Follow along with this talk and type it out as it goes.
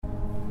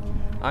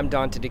I'm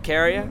Dante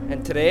DiCaria,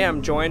 and today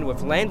I'm joined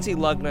with Lancey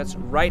Lugnut's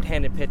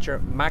right-handed pitcher,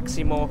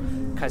 Maximo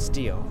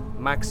Castillo.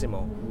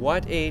 Maximo,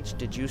 what age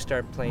did you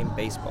start playing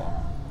baseball?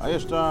 I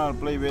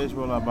started play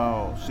baseball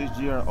about 6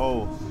 years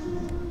old.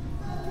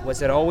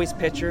 Was it always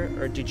pitcher,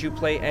 or did you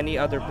play any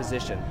other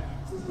position?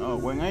 No,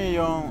 when I was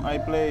young, I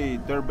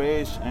played third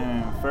base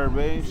and first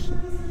base,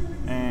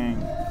 and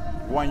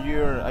 1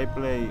 year I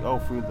played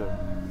outfielder.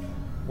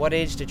 What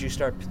age did you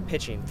start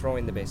pitching,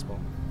 throwing the baseball?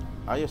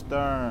 I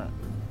started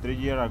 3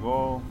 years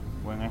ago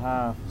when I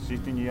have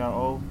 16 years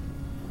old.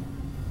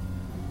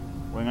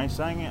 When I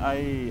signed,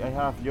 I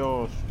have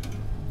just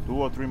 2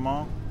 or 3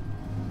 months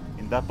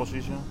in that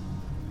position.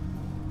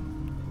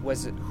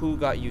 Was it who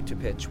got you to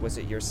pitch? Was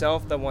it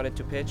yourself that wanted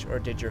to pitch, or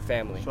did your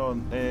family? So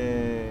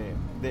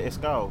the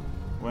scout,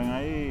 when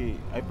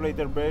I played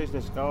third base,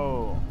 the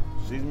scout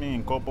sees me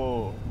in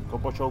couple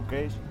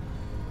showcase.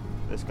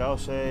 The scout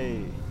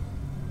say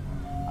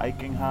I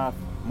can have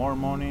more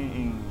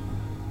money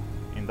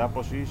in that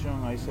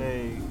position. I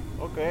say,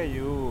 okay,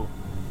 you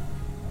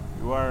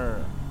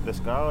are the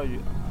scout.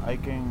 I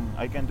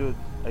can do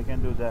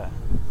that.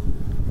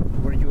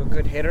 Were you a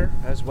good hitter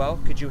as well?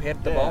 Could you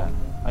hit the ball?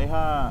 I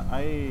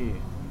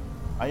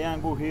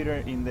am good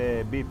hitter in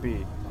the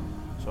BP.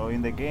 So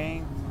in the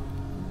game,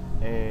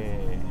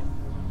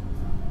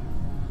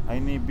 I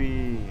need to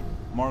be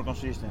more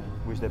consistent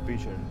with the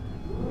pitcher.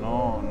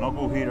 No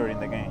good hitter in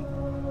the game.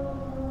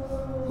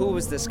 Who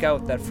was the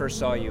scout that first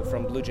saw you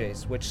from Blue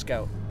Jays? Which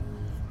scout?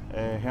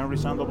 Henry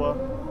Sandoval.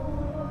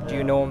 Do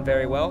you know him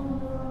very well?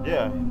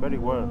 Yeah, very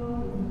well.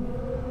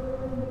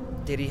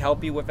 Did he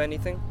help you with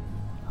anything?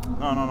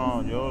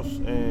 No.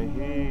 Just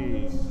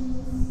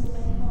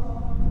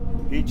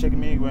he checked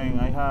me when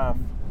I have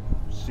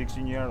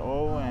 16 years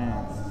old,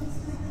 and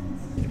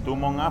 2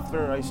 months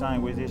after I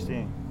signed with this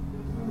team.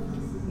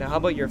 Now, how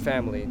about your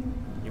family?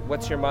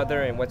 What's your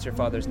mother and what's your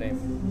father's name?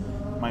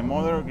 My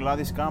mother,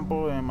 Gladys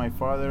Campo, and my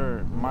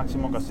father,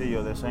 Maximo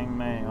Castillo, the same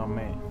name on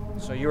me.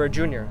 So you were a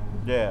junior?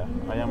 Yeah,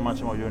 I am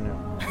Maximo Junior.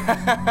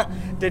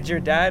 Did your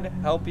dad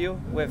help you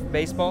with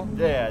baseball?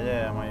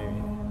 Yeah.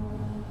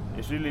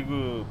 It's really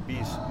good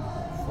piece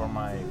for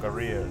my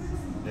career.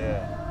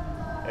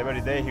 Yeah.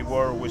 Every day he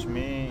worked with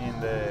me in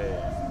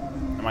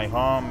my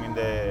home, in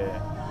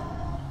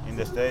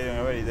the stadium.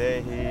 Every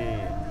day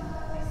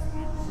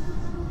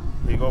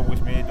he go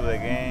with me to the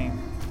game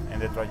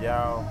and the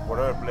tryout,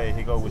 whatever play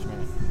he go with me.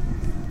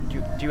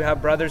 Do you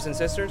have brothers and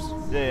sisters?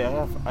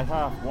 Yeah, I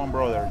have one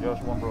brother,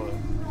 just one brother.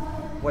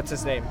 What's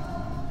his name?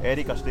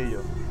 Eddie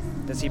Castillo.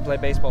 Does he play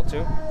baseball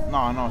too?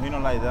 No, he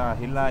don't like that.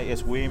 He like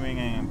swimming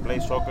and play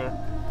soccer,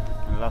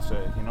 and that's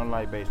it. He don't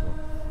like baseball.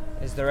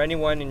 Is there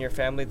anyone in your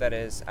family that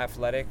is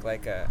athletic,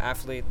 like an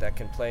athlete that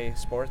can play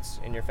sports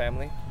in your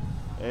family?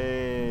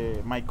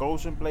 My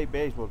cousin play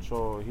baseball,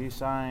 so he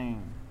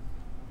signed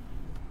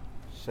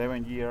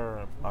 7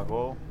 years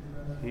ago.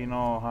 He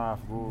know have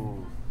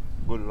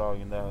good luck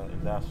in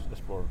that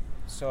sport.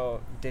 So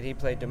did he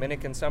play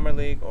Dominican Summer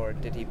League, or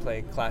did he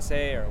play Class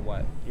A, or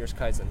what? Your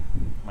cousin?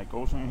 My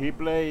cousin, he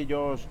played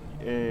just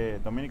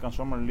Dominican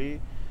Summer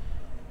League.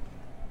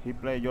 He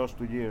played just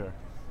 2 years.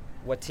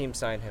 What team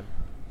signed him?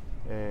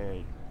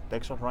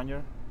 Texas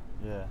Ranger.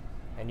 Yeah.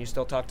 And you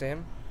still talk to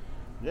him?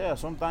 Yeah,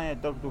 sometimes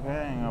I talk to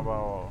him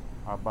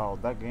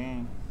about that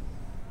game.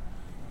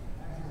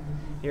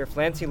 Here,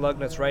 Lancey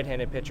Lugnut's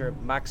right-handed pitcher,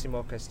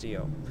 Maximo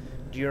Castillo.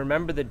 Do you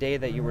remember the day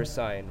that you were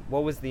signed?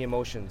 What was the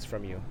emotions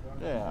from you?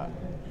 Yeah.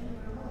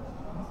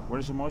 What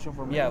is emotion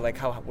for me? Yeah, like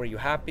how were you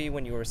happy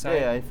when you were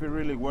signed? Yeah, I feel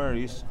really well.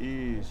 It's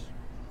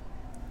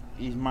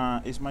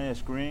my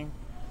screen.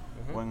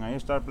 Mm-hmm. When I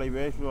start play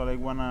baseball, I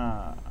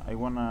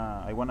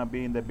wanna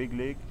be in the big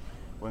league.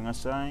 When I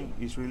sign,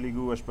 it's really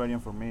good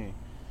experience for me.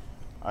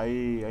 I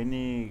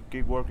need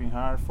keep working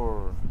hard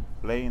for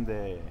playing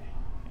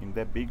in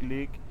the big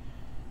league.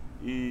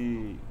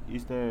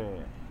 It's the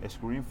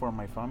screen for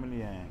my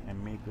family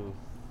and me too.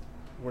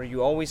 Were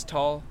you always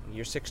tall?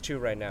 You're 6'2"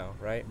 right now,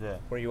 right? Yeah.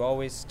 Were you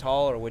always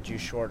tall, or would you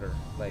shorter?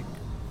 Like,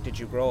 did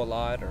you grow a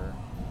lot, or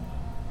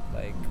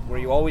like, were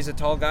you always a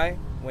tall guy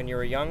when you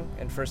were young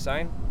and first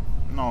signed?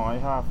 No, I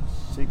have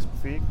 6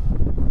 feet.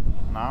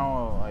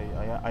 Now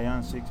I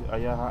am 6. I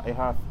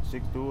have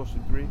 6'2" or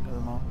 6'3". I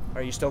don't know.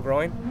 Are you still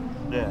growing?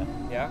 Yeah.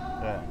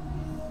 Yeah.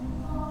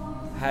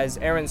 Has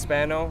Aaron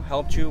Spano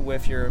helped you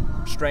with your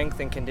strength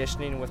and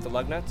conditioning with the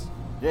Lugnuts?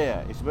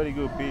 Yeah, it's very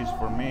good piece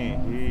for me.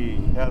 He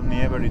helped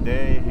me every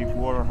day. He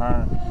worked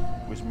hard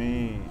with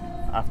me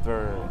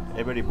after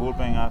every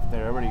bullpen,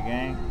 after every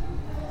game.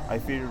 I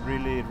feel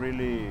really,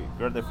 really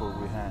grateful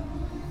with him.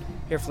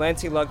 Here,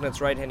 Lancey Lugnut's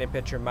right-handed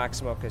pitcher,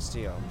 Maximo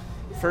Castillo.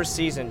 First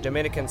season,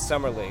 Dominican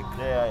Summer League.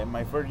 Yeah, in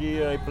my first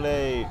year I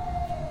played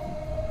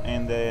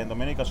in the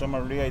Dominican Summer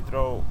League. I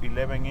throw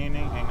 11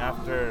 innings, and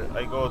after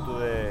I go to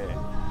the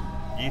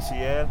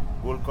GCL,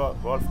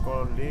 Golf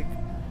Course League,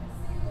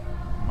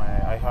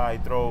 I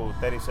throw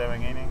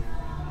 37 innings.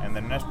 And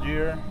the next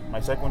year, my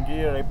second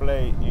year, I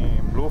play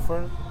in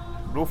Bluefield,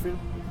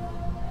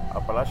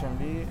 Appalachian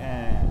League,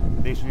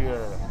 and this year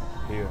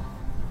here.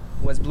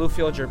 Was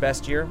Bluefield your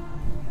best year?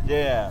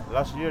 Yeah,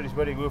 last year is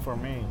very good for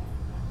me.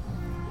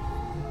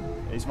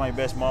 It's my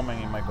best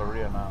moment in my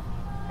career now.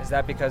 Is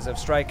that because of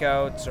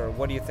strikeouts, or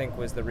what do you think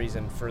was the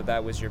reason for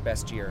that was your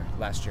best year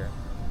last year?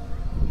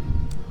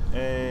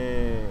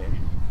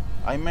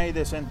 I made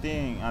the same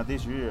thing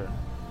this year.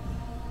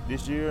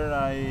 This year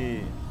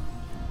I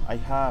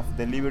have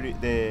the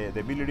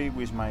ability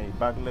with my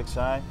back leg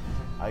side.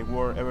 I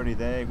work every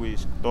day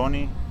with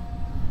Tony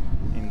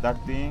in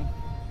that thing.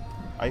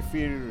 I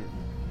feel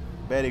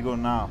very good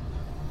now.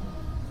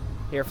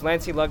 Here,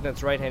 Lancey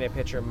Lugnut's right-handed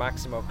pitcher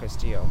Maximo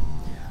Castillo.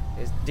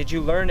 Did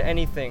you learn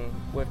anything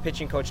with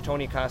pitching coach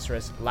Tony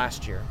Caceres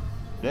last year?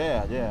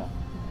 Yeah.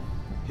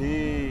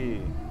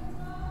 He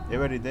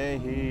every day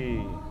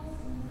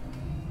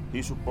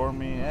he support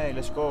me. Hey,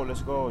 let's go.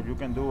 You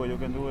can do it.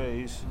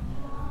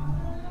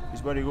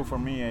 It's very good for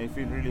me. I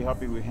feel really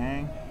happy with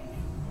him.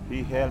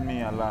 He helped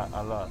me a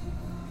lot.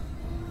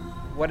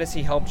 What has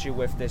he helped you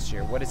with this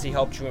year? What has he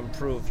helped you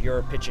improve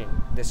your pitching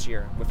this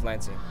year with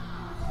Lancey?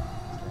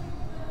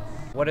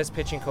 What has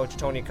pitching coach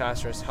Tony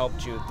Caceres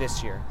helped you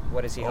this year?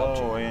 What has he helped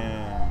you?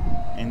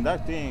 In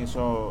that thing,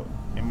 so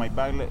in my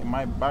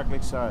back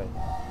leg side,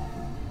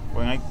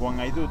 when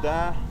I do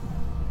that,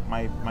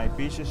 my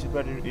pitch is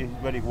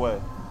very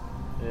well.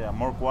 Yeah,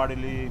 more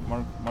quality,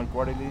 and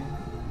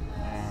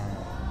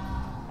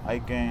I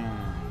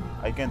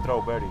can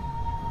throw better.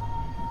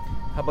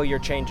 How about your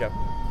changeup?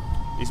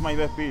 It's my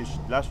best pitch.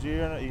 Last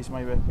year is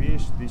my best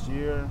pitch. This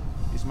year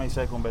is my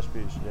second best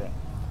pitch. Yeah.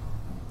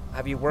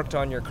 Have you worked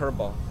on your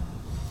curveball?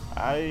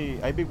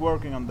 I've been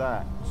working on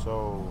that,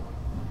 so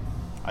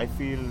I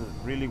feel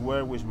really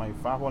well with my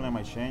fastball and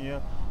my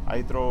changeup.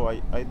 I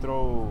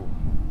throw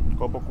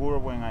couple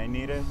curve when I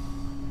need it.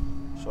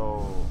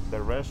 So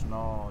the rest,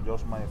 no,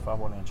 just my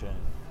fastball and changeup.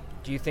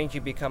 Do you think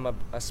you become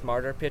a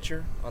smarter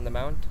pitcher on the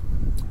mound?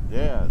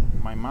 Yeah,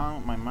 my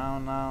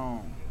mound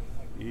now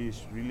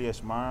is really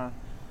smart.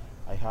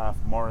 I have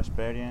more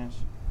experience.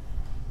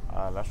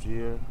 Last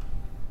year,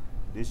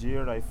 this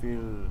year I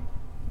feel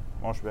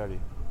much better.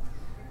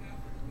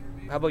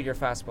 How about your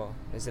fastball?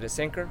 Is it a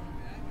sinker?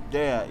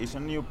 Yeah, it's a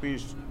new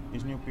piece.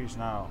 It's new piece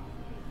now.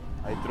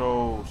 I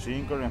throw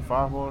sinker and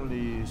fastball.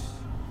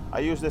 I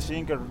use the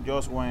sinker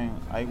just when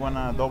I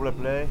wanna double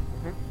play,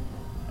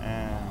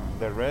 and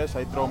the rest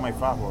I throw my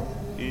fastball.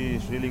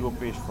 It's really good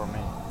pitch for me.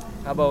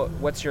 How about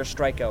what's your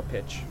strikeout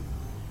pitch?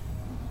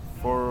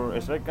 For a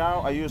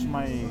strikeout, I use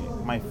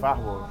my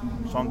fastball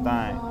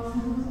sometimes.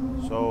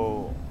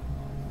 So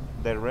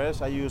the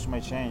rest I use my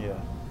changeup.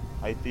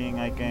 I think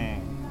I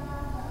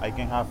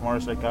can have more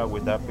strikeout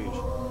with that pitch.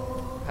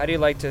 How do you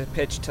like to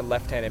pitch to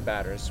left-handed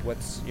batters?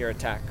 What's your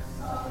attack?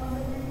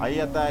 I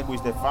attack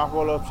with the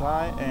fastball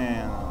upside,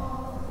 and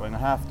when I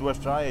have two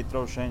strikes, I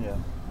throw changeup.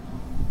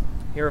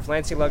 Here with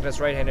Lancey Lugnut's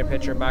right-handed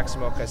pitcher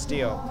Maximo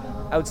Castillo.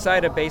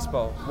 Outside of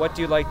baseball, what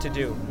do you like to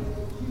do?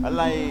 I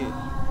like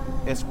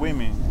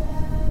swimming.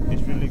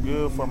 It's really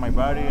good for my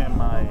body and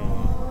my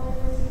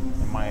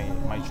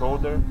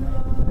shoulder.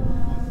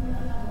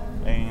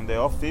 And in the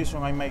off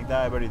season, I make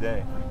that every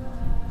day.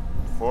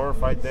 4 or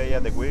 5 days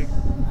at the week.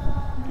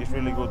 It's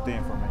really good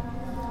thing for me.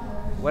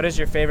 What is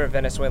your favorite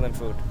Venezuelan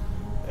food?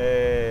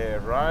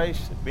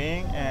 Rice,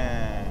 bean,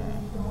 and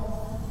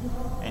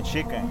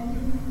chicken.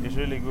 It's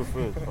really good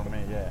food for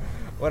me, yeah.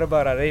 What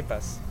about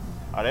arepas?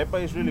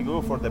 Arepa is really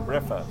good for the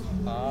breakfast.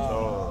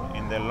 So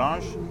in the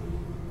lunch,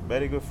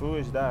 very good food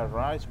is that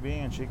rice,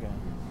 bean, and chicken.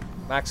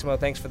 Maximo,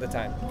 thanks for the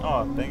time.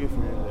 Oh, thank you for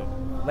your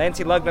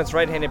Lancey Lugnut's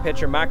right-handed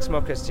pitcher Maximo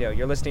Castillo.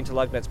 You're listening to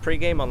Lugnut's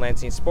pregame on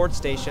Lansing Sports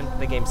Station.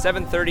 The game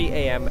 7:30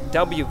 a.m.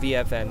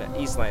 WVFN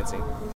East Lansing.